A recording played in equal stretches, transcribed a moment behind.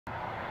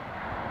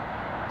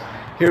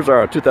Here's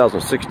our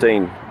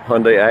 2016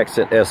 Hyundai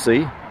Accent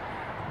SE.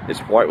 It's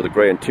white with a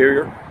gray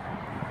interior.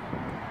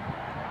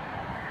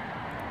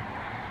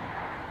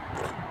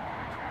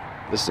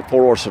 This is a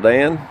four-door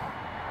sedan.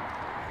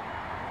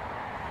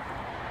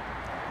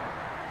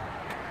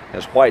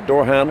 Has white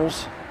door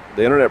handles.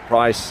 The internet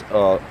price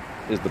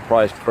is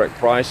the correct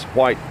price.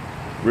 White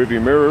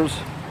rearview mirrors.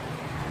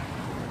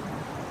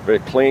 Very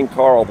clean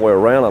car all the way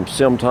around. I'm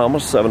Sim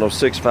Thomas,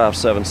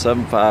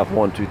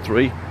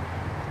 706-577-5123.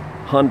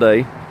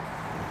 Hyundai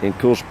in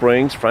Cool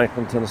Springs,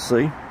 Franklin,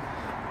 Tennessee.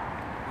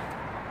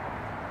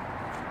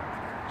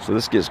 So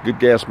this gets good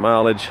gas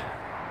mileage.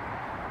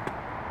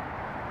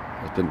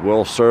 It's been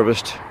well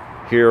serviced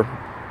here.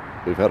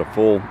 We've had a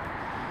full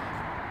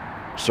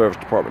service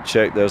department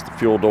check. There's the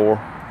fuel door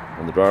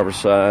on the driver's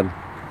side.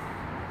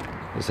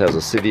 This has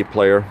a CD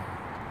player.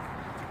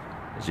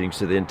 As you can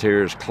see, the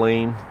interior is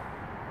clean.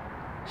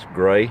 It's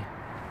gray.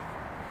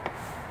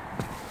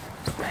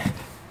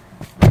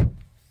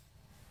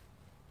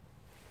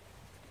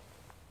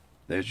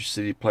 There's your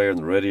CD player and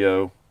the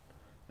radio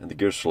and the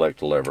gear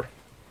selector lever.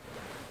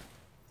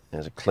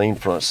 There's a clean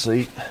front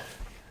seat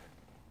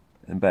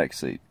and back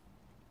seat.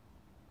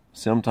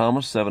 Sim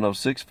Thomas,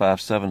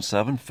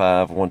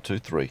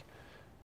 706-577-5123.